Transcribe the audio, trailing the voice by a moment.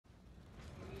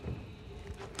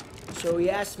So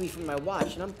he asked me for my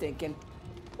watch, and I'm thinking,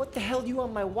 what the hell are you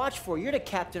on my watch for? You're the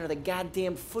captain of the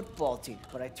goddamn football team.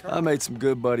 But I made some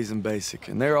good buddies in basic,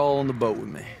 and they're all on the boat with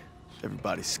me.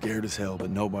 Everybody's scared as hell, but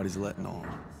nobody's letting on.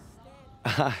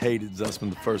 I hated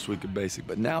Zussman the first week of basic,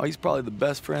 but now he's probably the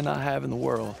best friend I have in the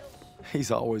world.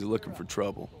 He's always looking for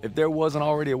trouble. If there wasn't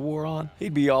already a war on,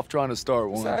 he'd be off trying to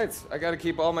start one. Besides, I gotta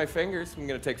keep all my fingers. I'm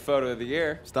gonna take photo of the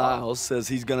year. Styles says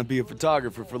he's gonna be a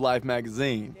photographer for Life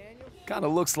magazine. Kinda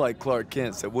looks like Clark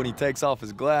Kent said when he takes off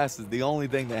his glasses, the only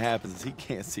thing that happens is he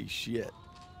can't see shit.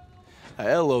 Now,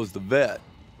 Elo's the vet,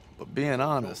 but being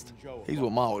honest, he's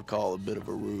what Ma would call a bit of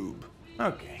a rube.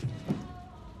 Okay.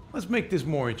 Let's make this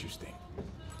more interesting.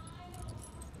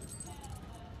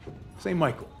 St.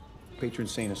 Michael, patron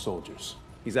saint of soldiers.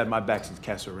 He's had my back since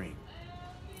Kasserine.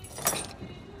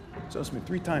 Zussman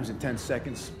 3 times in 10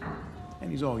 seconds,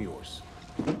 and he's all yours.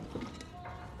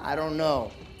 I don't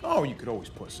know. Oh, you could always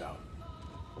puss out.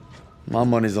 My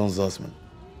money's on Zussman.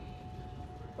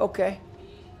 Okay,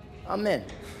 I'm in.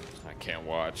 I can't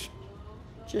watch.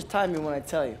 Just time me when I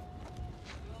tell you.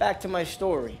 Back to my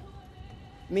story.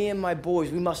 Me and my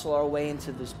boys, we muscle our way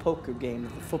into this poker game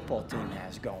that the football team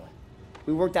has going.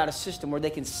 We worked out a system where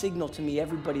they can signal to me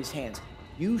everybody's hands.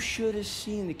 You should have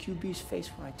seen the QB's face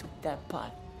when I took that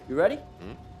pot. You ready?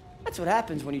 Mm-hmm. That's what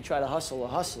happens when you try to hustle a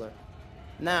hustler.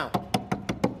 Now,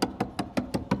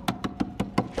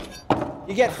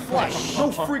 you get flushed.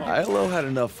 So freaking. Ilo had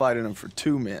enough fight in him for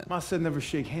 2 men. Ma said never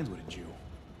shake hands with a Jew.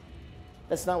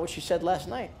 That's not what she said last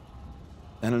night.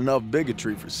 And enough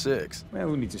bigotry for 6. Man,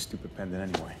 who needs a stupid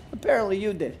pendant anyway? Apparently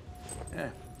you did. Yeah,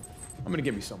 I'm gonna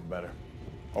get me something better.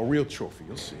 A real trophy,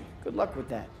 you'll see. Good luck with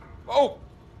that. Oh!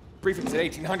 Briefing's at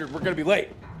 1800. We're gonna be late.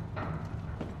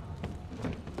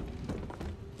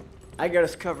 I got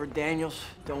us covered, Daniels.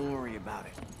 Don't worry about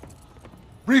it.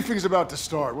 Briefing's about to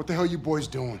start. What the hell you boys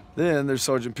doing? Then there's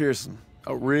Sergeant Pearson,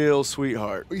 a real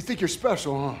sweetheart. Well, you think you're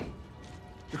special, huh?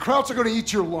 The Krauts are gonna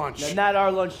eat your lunch. Now, not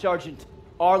our lunch, Sergeant.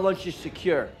 Our lunch is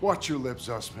secure. Watch your lips,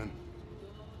 Zussman.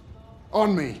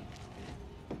 On me.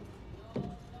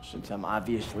 Since I'm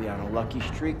obviously on a lucky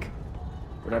streak,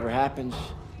 whatever happens,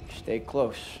 stay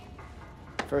close.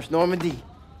 First Normandy,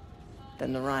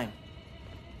 then the Rhine.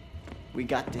 We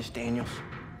got this, Daniels.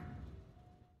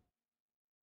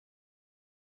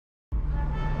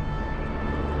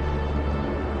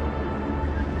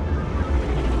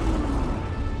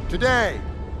 Today,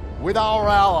 with our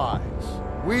allies,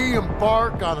 we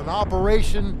embark on an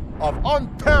operation of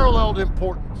unparalleled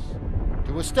importance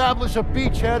to establish a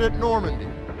beachhead at Normandy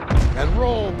and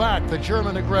roll back the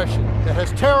German aggression that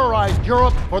has terrorized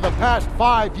Europe for the past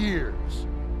 5 years.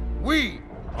 We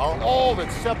are all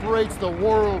that separates the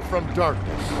world from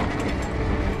darkness.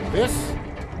 This,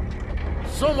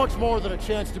 so much more than a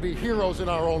chance to be heroes in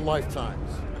our own lifetimes.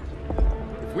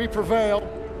 If we prevail,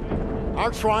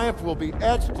 our triumph will be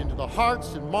etched into the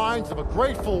hearts and minds of a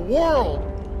grateful world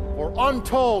for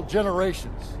untold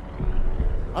generations.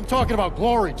 I'm talking about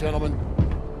glory, gentlemen.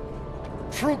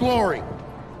 True glory.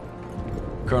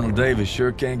 Colonel Davis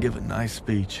sure can give a nice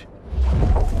speech.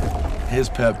 His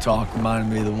pep talk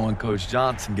reminded me of the one Coach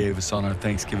Johnson gave us on our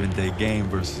Thanksgiving Day game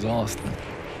versus Austin.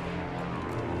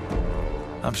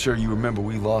 I'm sure you remember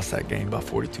we lost that game by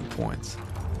 42 points.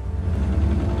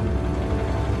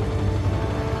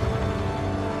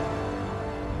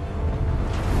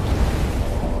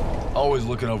 Always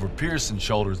looking over Pearson's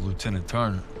shoulders, Lieutenant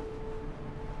Turner.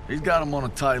 He's got him on a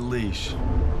tight leash,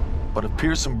 but if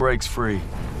Pearson breaks free,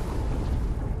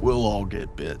 we'll all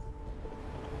get bit.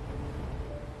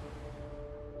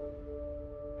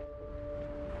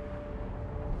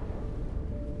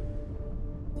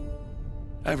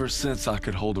 Ever since I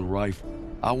could hold a rifle,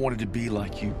 I wanted to be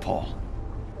like you, Paul.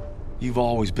 You've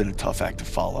always been a tough act to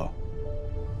follow.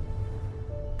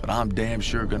 But I'm damn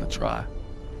sure gonna try.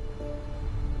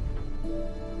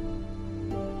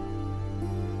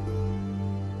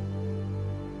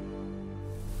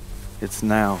 It's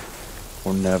now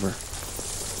or never.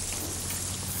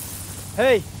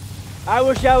 Hey, I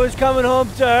wish I was coming home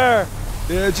to her.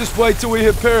 Yeah, just wait till we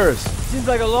hit Paris. Seems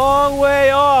like a long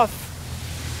way off.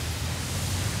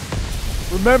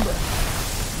 Remember,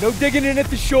 no digging in at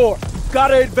the shore. You've got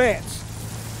to advance.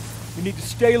 You need to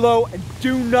stay low and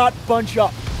do not bunch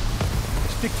up.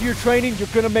 Stick to your training, you're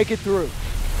gonna make it through.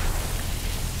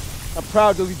 I'm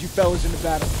proud to lead you fellas into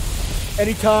battle.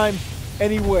 Anytime,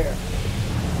 anywhere.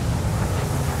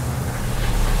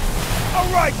 All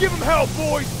right, give them hell,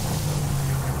 boys!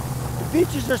 The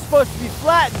beaches are supposed to be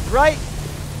flattened, right?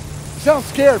 You sound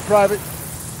scared, Private.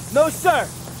 No, sir.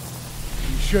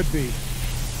 You should be.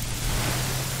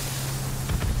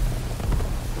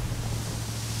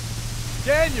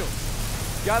 Daniel,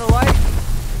 Got a light?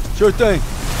 Sure thing.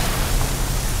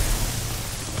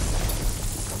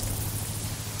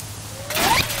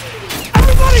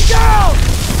 Everybody down!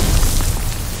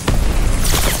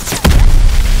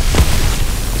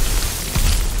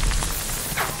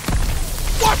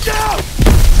 Watch out!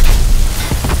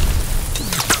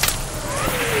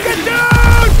 Get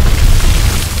down!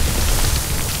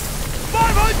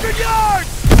 500 yards!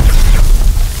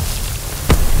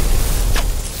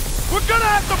 We're gonna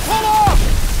have to pull off!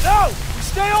 No! We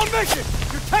stay on mission!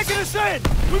 You're taking us in!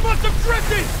 We must have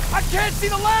drifted! I can't see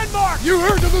the landmark! You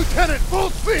heard the lieutenant!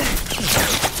 Full speed!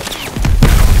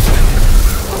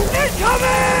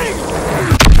 Incoming!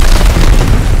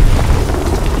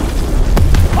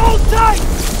 Hold tight!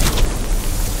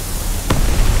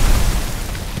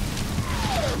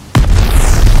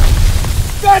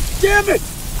 God damn it!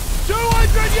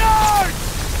 200 yards!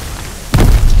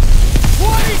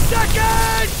 20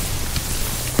 seconds!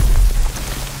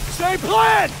 Same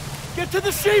plan! Get to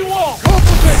the seawall!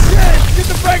 Complement! James, get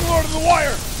the Bangalore to the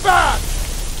wire!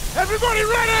 Fast! Everybody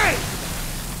ready!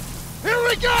 Here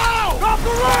we go! Drop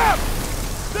the ramp!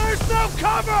 There's no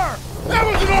cover! That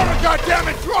was an order,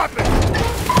 goddammit! Drop it!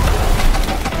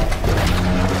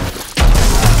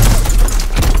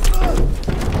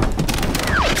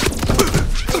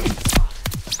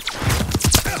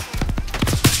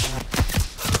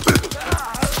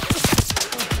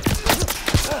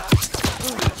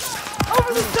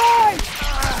 Over the side!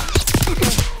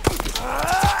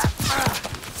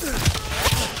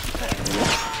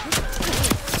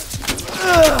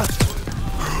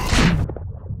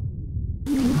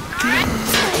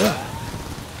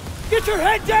 Get your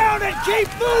head down and keep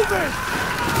moving!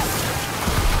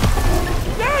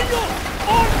 Daniel!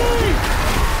 On me!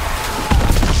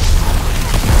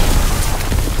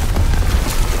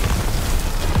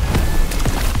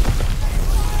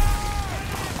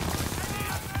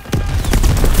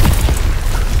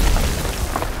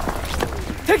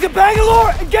 Take the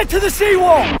Bangalore and get to the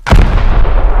seawall! We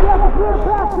have a clear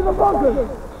path to the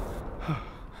bunker!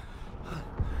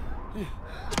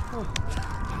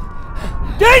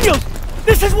 Daniels!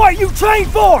 This is what you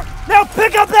trained for! Now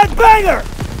pick up that banger!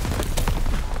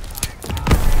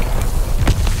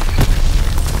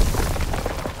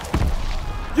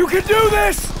 You can do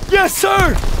this! Yes,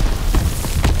 sir!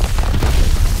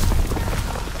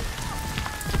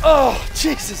 Oh,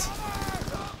 Jesus!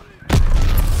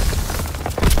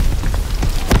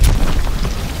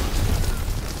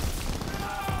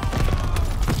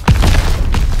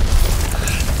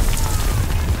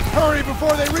 Hurry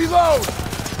before they reload!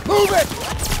 Move it!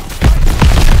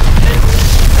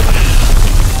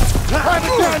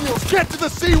 Private Daniels, get to the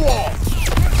seawall!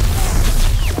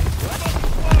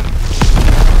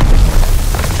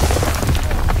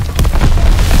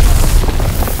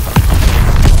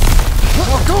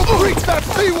 Now go breach that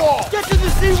seawall! Get to the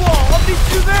seawall! I'll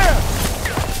meet you there!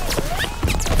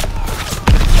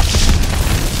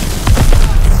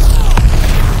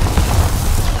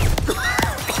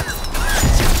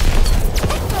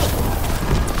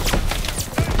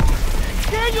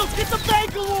 Daniels, get the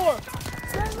Bangalore!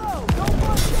 Stay low! Don't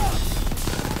bunch up!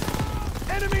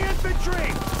 Enemy infantry!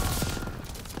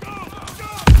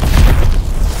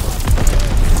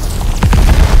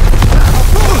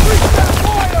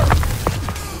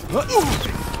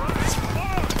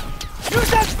 Use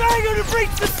that banger to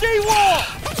breach the seawall!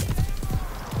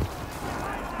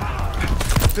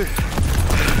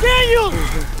 Daniels!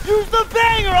 Use the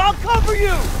banger! I'll cover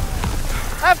you!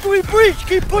 After we breach,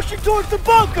 keep pushing towards the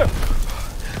bunker!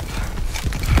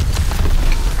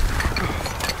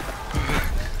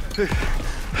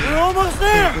 We're almost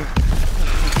there!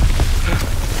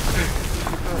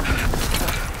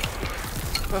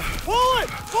 Pull it!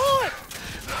 Pull it!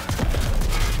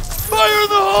 Fire in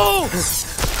the hole!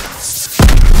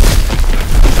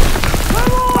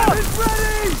 Come on! It's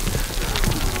ready!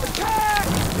 Attack!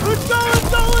 Let's go! Let's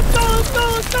go! Let's go! Let's go!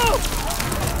 Let's go!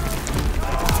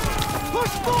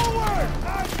 Push forward!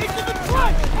 Into the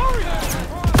trench! Hurry!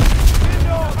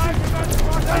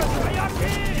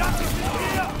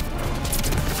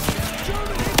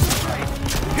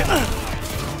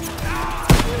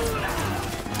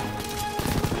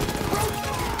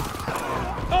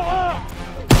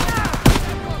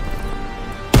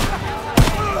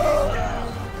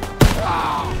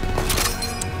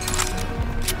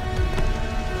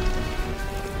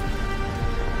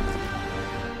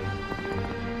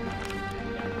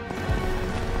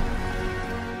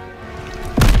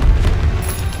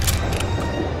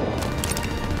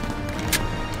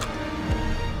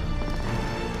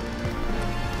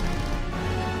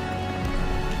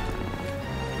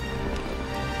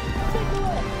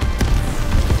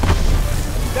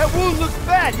 That wound looks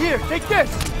bad. Here, take this.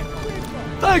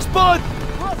 Thanks, bud!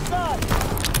 Cross side.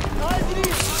 Eyes and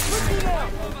ears. Quickly now.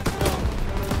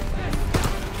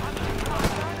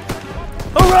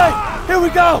 All right, here we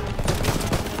go!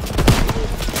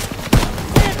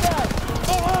 Stand back.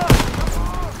 Go hard.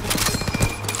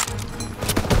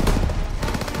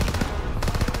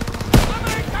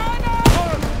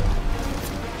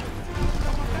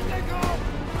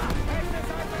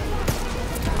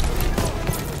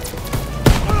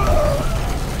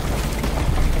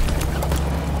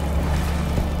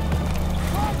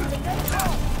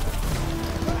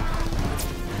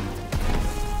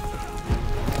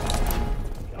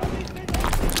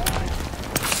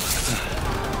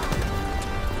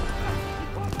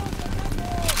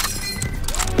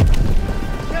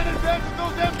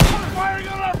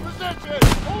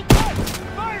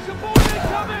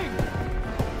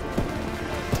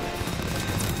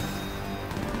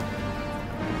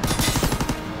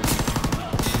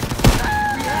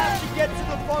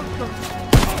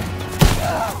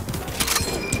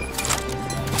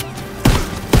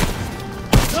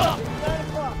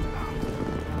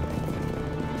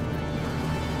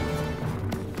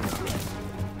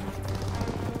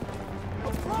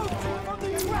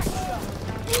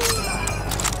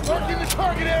 Marking the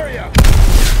target area!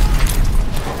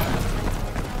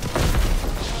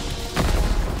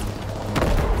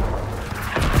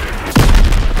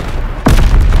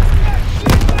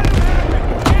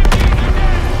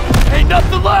 Ain't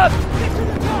nothing left!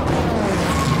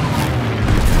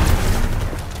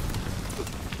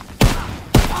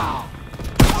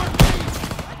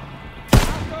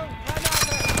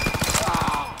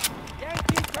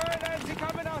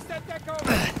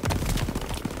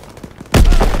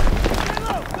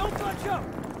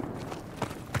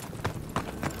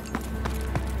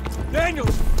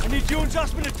 Daniels, I need you and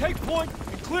Zussman to take point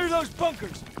and clear those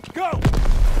bunkers. Go!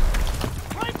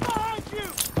 Right behind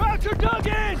you! Croucher dug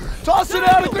in! Toss it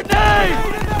out, a grenade!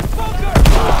 Grenade in that bunker!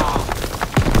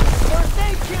 First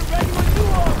aid kit ready when you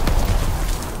are!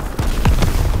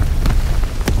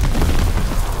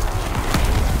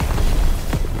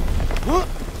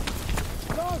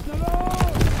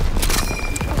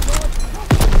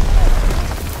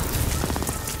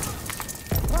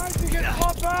 Time to get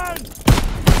up on!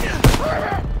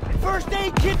 First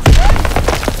aid kit's ready!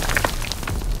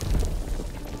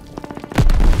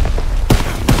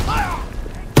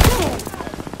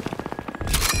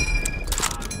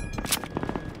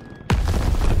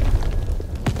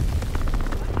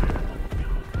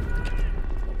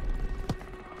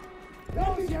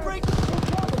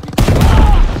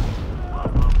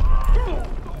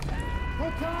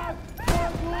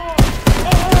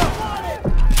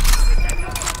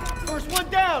 First one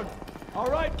down! All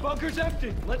right, bunker's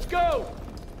empty. Let's go!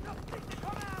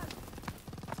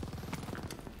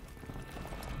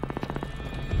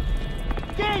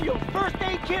 Daniel, first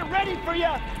aid kit ready for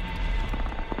ya!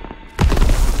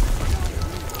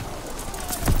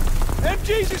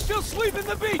 MGs are still sleeping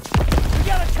the beach! We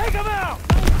gotta take them out!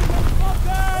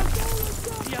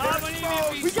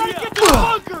 We gotta get to the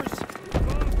bunkers!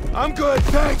 I'm good,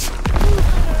 thanks!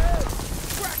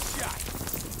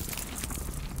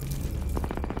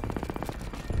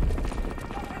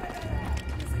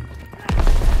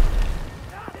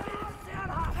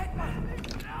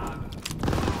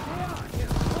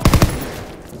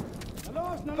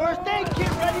 First aid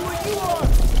kit ready when you are!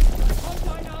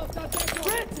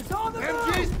 Prince is on the move!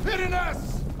 MG's pitting us!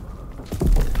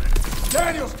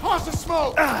 Daniels, toss the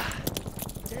smoke!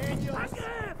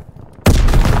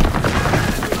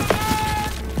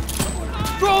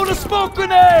 Throw the smoke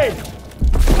grenade!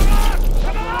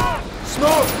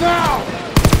 Smoke now!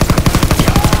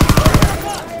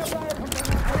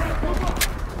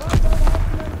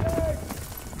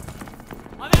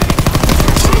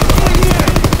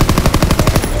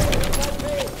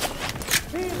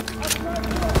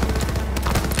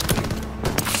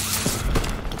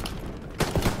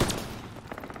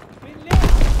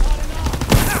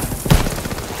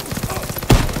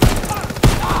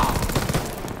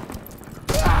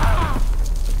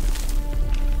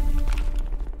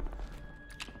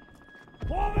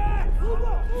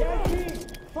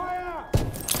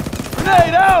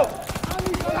 Grenade out!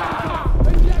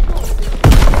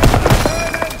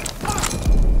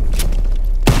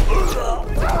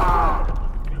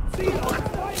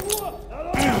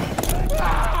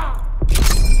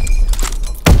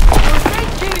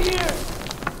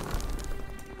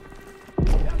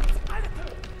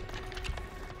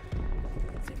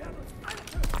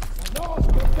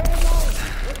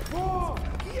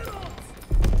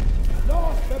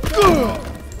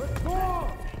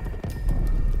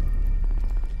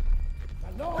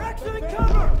 Ready!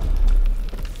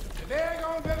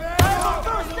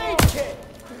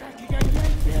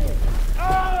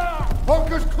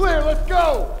 clear, let's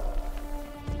go!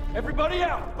 Everybody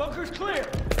out! Bunker's clear!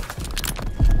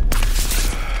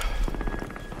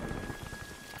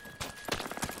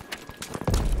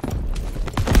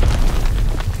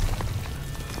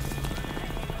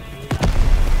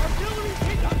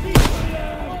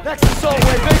 Next assault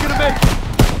wave, make it a make!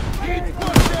 Keep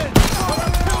pushing!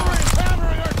 Artillery's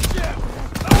hammering our ship!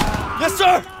 Yes,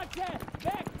 sir!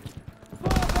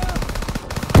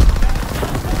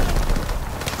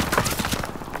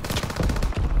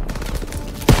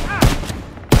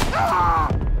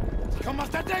 Comment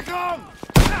ça dégomme!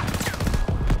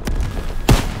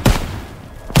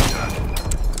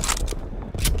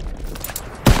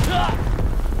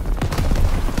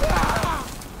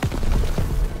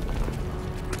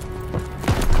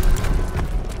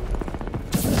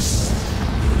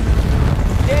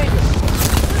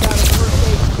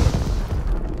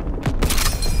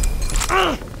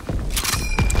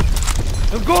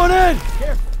 I'm going in!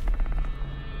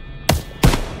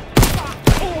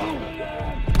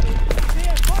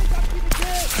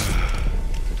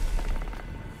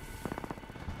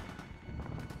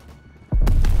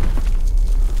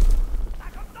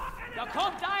 Da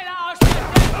kommt einer aus der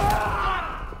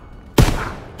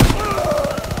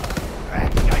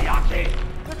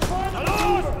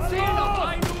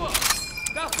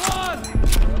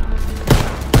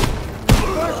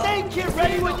First aid kit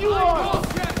ready when you are!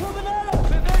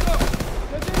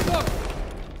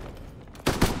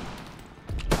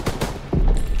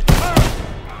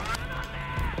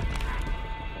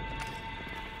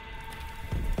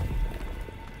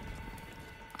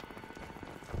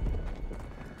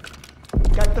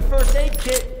 Got the first aid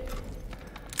kit.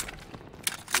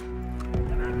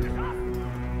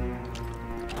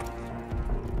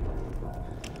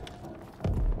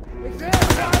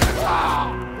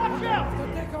 Watch out!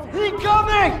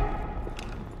 Incoming!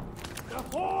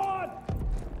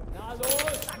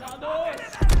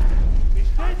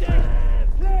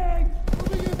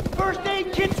 First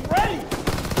aid kit's ready!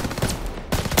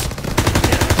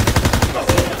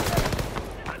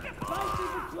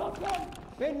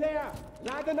 Bin leer!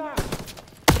 Lade nach!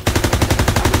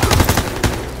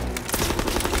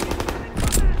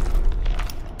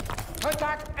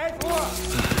 Kontakt, 11 Uhr!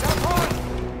 Davon!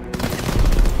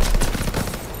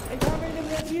 Ich habe ihn im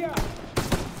Revier!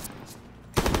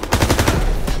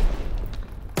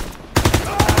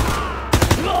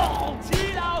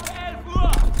 Ziel auf 11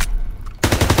 Uhr!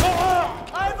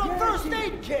 I have a first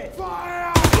aid kit!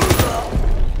 Fire!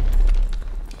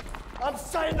 I'm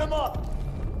sighting them up!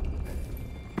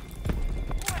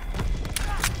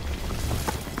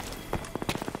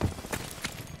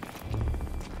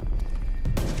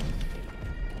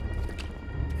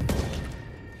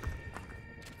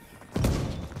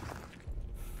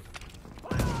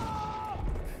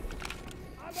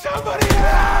 Somebody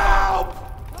help!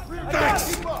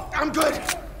 Thanks! I'm good!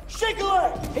 Shake a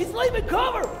leg! He's leaving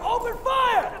cover! Open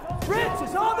fire! Fritz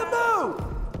is on the move!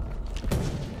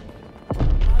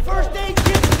 First aid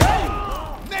kit's ready!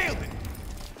 Nailed it!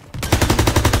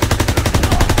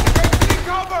 Take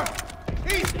cover!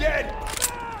 He's dead!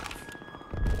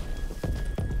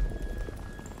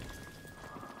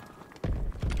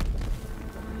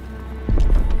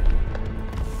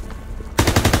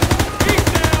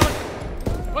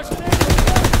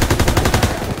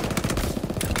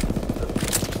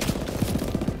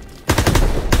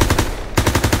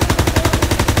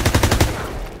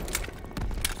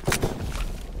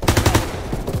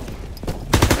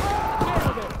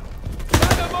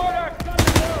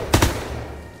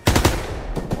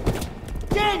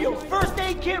 Daniels, first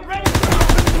aid kit ready!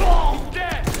 He's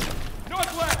dead!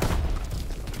 Northwest!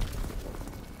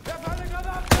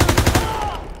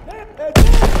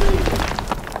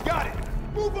 Got it!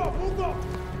 Move up, move up!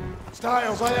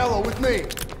 Styles, Aiello, with me.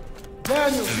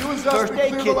 Daniels, you and First Zussman aid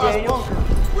clear the kit, last Daniels.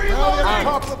 bunker. Now they're Aye. on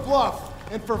top of the bluff.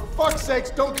 And for fuck's sakes,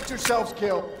 don't get yourselves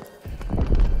killed.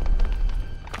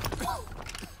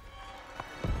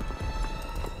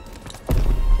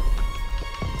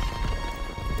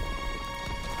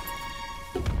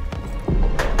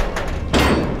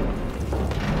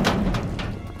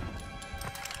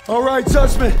 All right,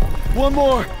 Zussman, one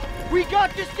more. We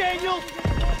got this, Daniels!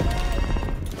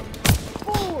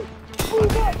 Forward!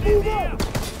 Move up, move up!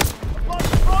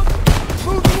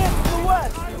 Moving in from the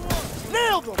west!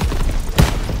 Nailed them!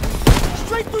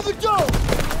 Straight through the dome!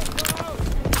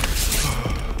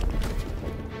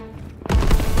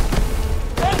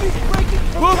 Enemies breaking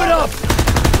from Move it up!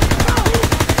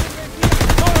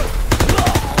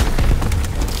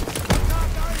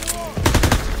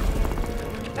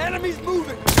 Enemies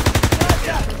moving!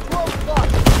 Close up!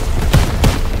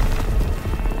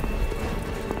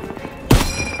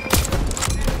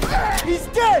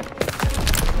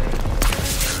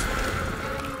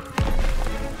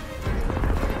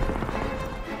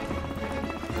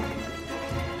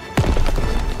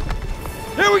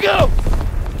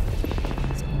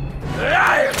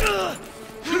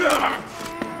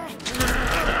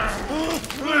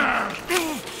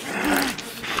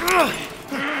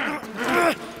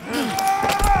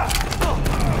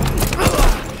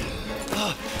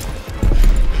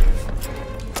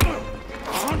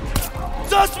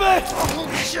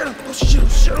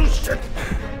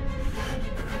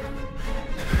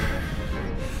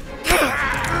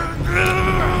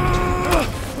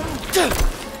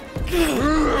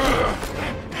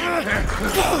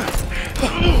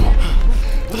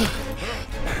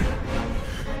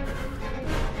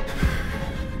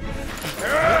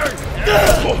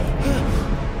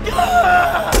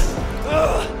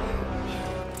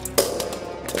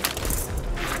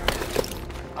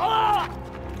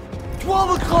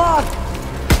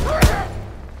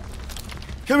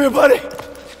 Come here, buddy.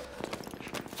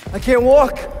 I can't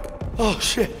walk. Oh,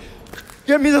 shit.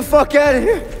 Get me the fuck out of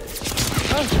here.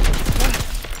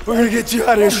 We're gonna get you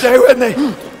out of here. Stay with me.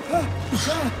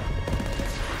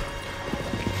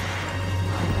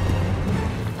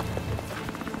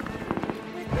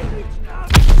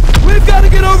 We've got to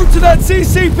get over to that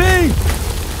CCP.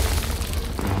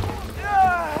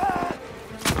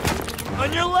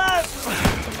 On your left!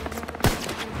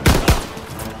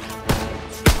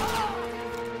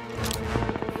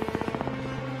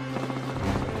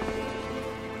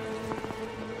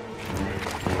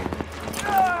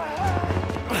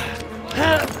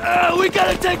 We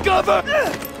gotta take cover!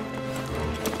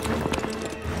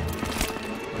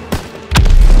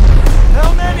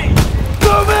 How many?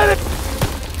 Too many!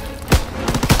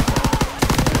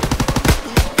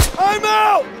 I'm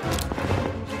out!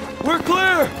 We're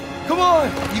clear! Come on!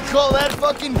 You call that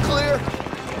fucking clear?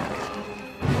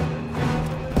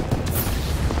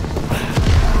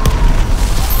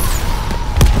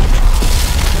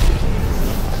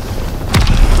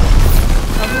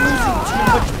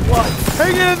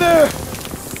 Hang in there!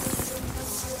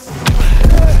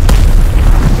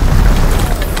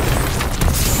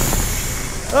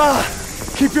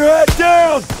 Keep your head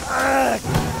down!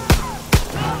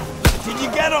 Did you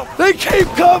get him? They keep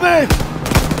coming!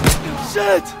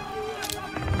 Shit!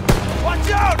 Watch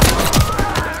out!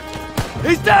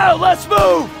 He's down! Let's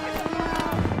move!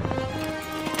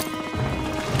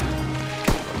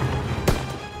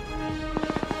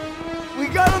 We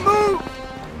gotta move!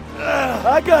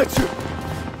 I got you!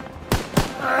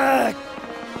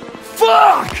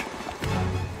 Fuck!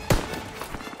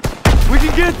 We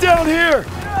can get down here!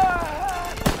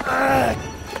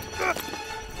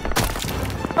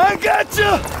 I got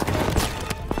you!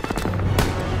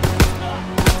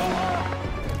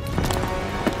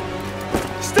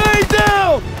 Stay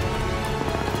down!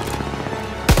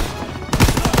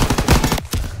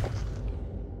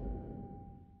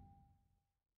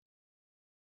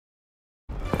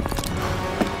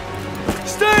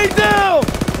 Stay down!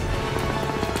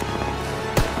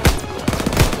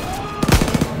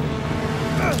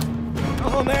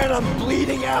 Oh man, I'm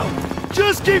bleeding out.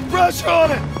 Just keep pressure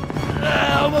on it!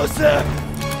 Almost there!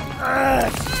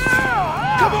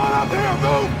 Come on up here!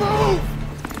 Move! Move!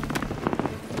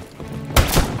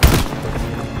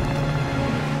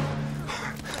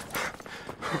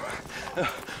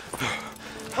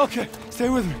 Okay, stay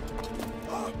with me.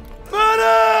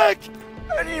 Medic!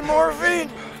 I need morphine.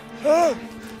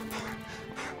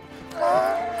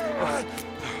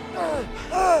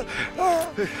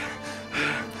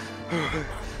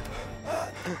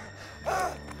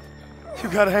 You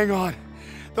gotta hang on.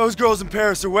 Those girls in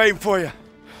Paris are waiting for you.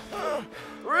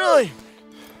 Really?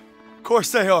 Of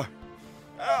course they are.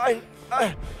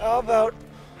 How about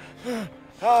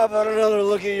another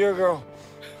look at your girl?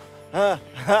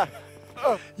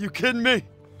 You kidding me?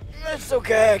 It's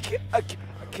okay. I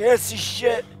can't see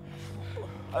shit.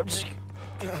 I'm just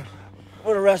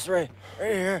gonna rest right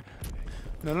here.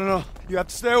 No. You have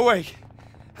to stay awake.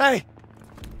 Hey,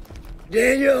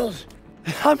 Daniels,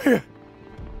 I'm here.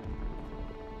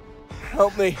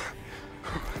 help me.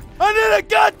 I need a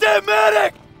goddamn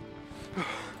medic!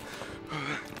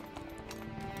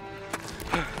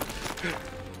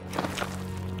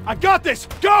 I got this.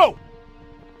 Go.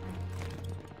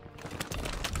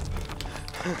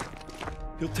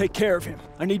 You'll take care of him.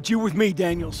 I need you with me,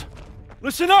 Daniels.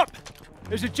 Listen up!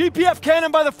 There's a GPF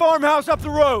cannon by the farmhouse up the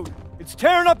road. It's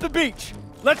tearing up the beach.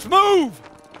 Let's move!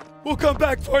 We'll come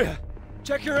back for you.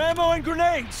 Check your ammo and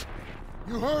grenades.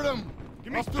 You heard him.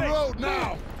 Give me Up the space. road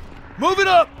now. Move it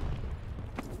up!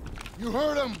 You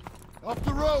heard him. Up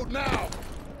the road now.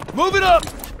 Move it up!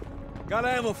 Got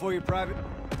ammo for you, Private.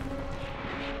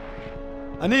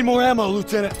 I need more ammo,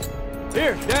 Lieutenant.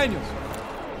 Here, Daniels.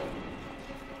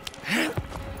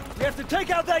 We have to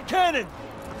take out that cannon!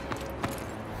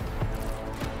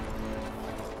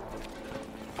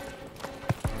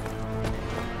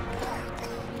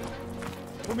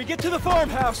 When we get to the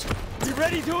farmhouse, be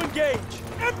ready to engage.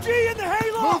 MG in the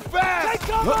hayloft! Move fast. Take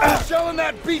cover! I'm shelling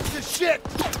that beach to shit.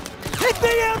 Hit the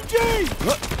MG!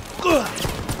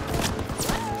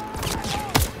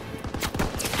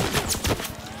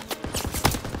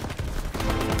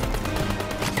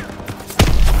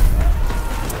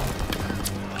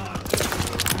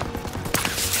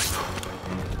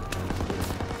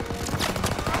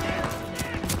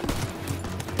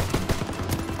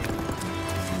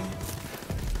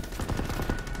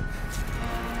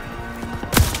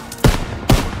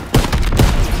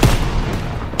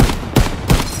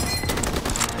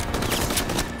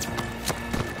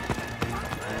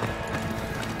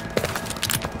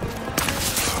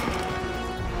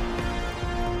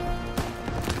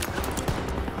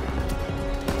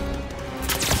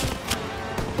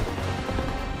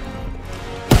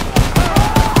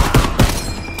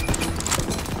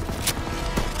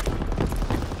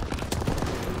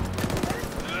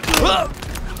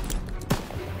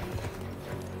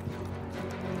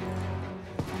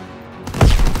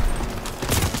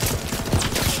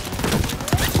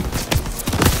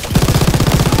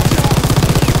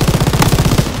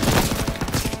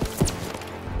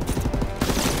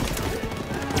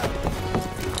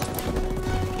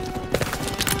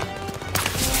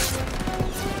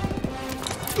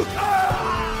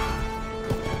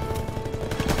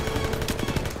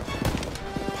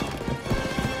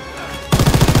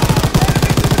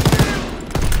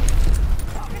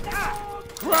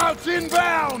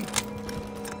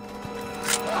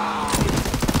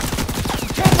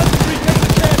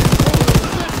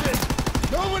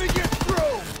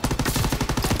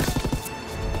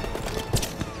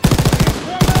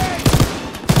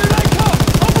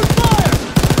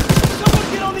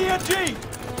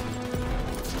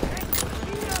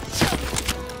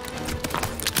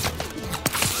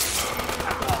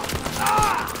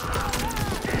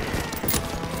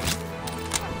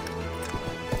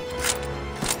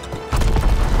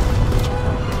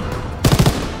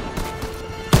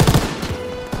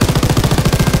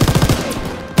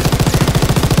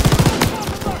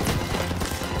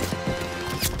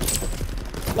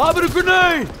 Lobbing a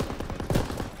grenade!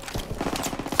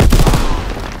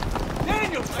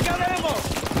 Daniels, I got ammo!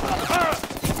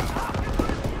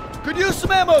 Could use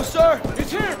some ammo, sir!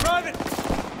 It's here, Private!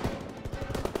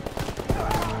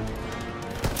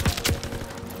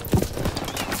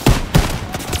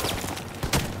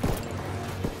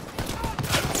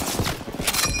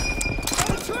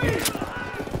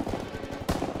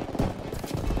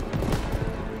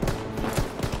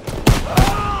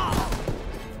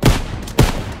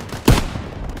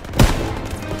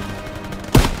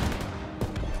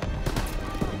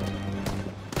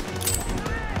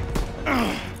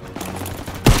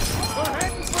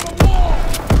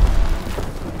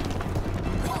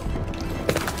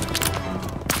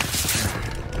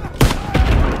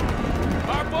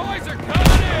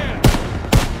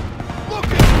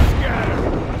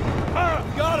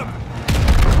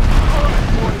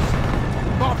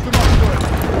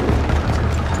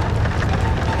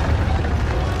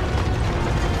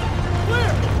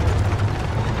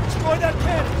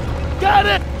 Got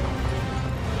it!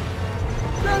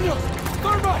 Daniels!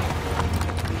 Thermite!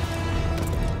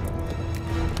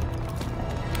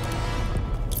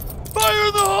 Fire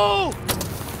in the hole!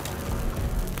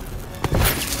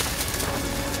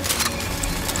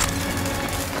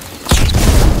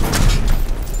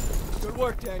 Good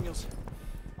work, Daniels.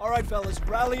 All right, fellas,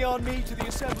 rally on me to the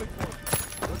assembly point.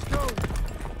 Let's go.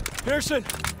 Pearson,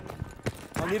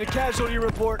 I'll need a casualty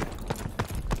report.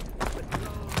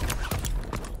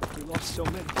 We lost so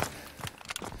many.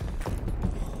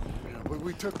 Yeah, but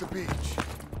we took the beach.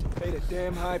 Paid a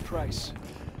damn high price.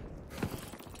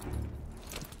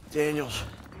 Daniels.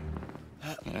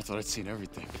 Man, I thought I'd seen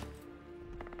everything.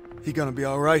 He gonna be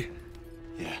all right?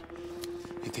 Yeah,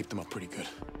 he taped him up pretty good.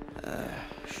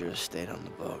 Should have stayed on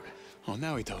the boat. Oh,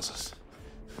 now he tells us.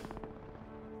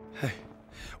 Hey,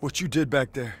 what you did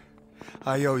back there,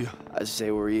 I owe you. I'd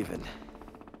say we're even.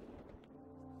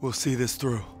 We'll see this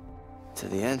through. To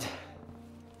the end?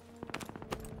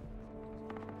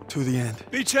 To the end.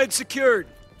 Beachhead secured.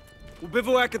 We'll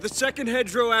bivouac at the second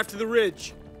hedgerow after the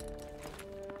ridge.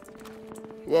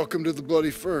 Welcome to the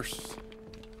Bloody First.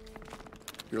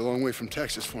 You're a long way from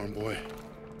Texas, farm boy.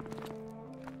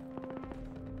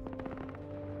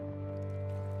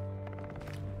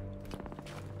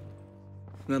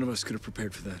 None of us could have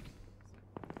prepared for that.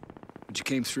 But you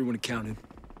came through when it counted.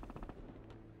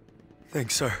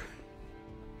 Thanks, sir.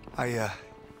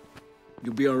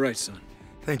 You'll be all right, son.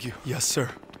 Thank you. Yes, sir.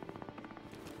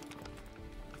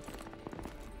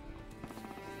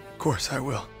 Of course I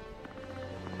will.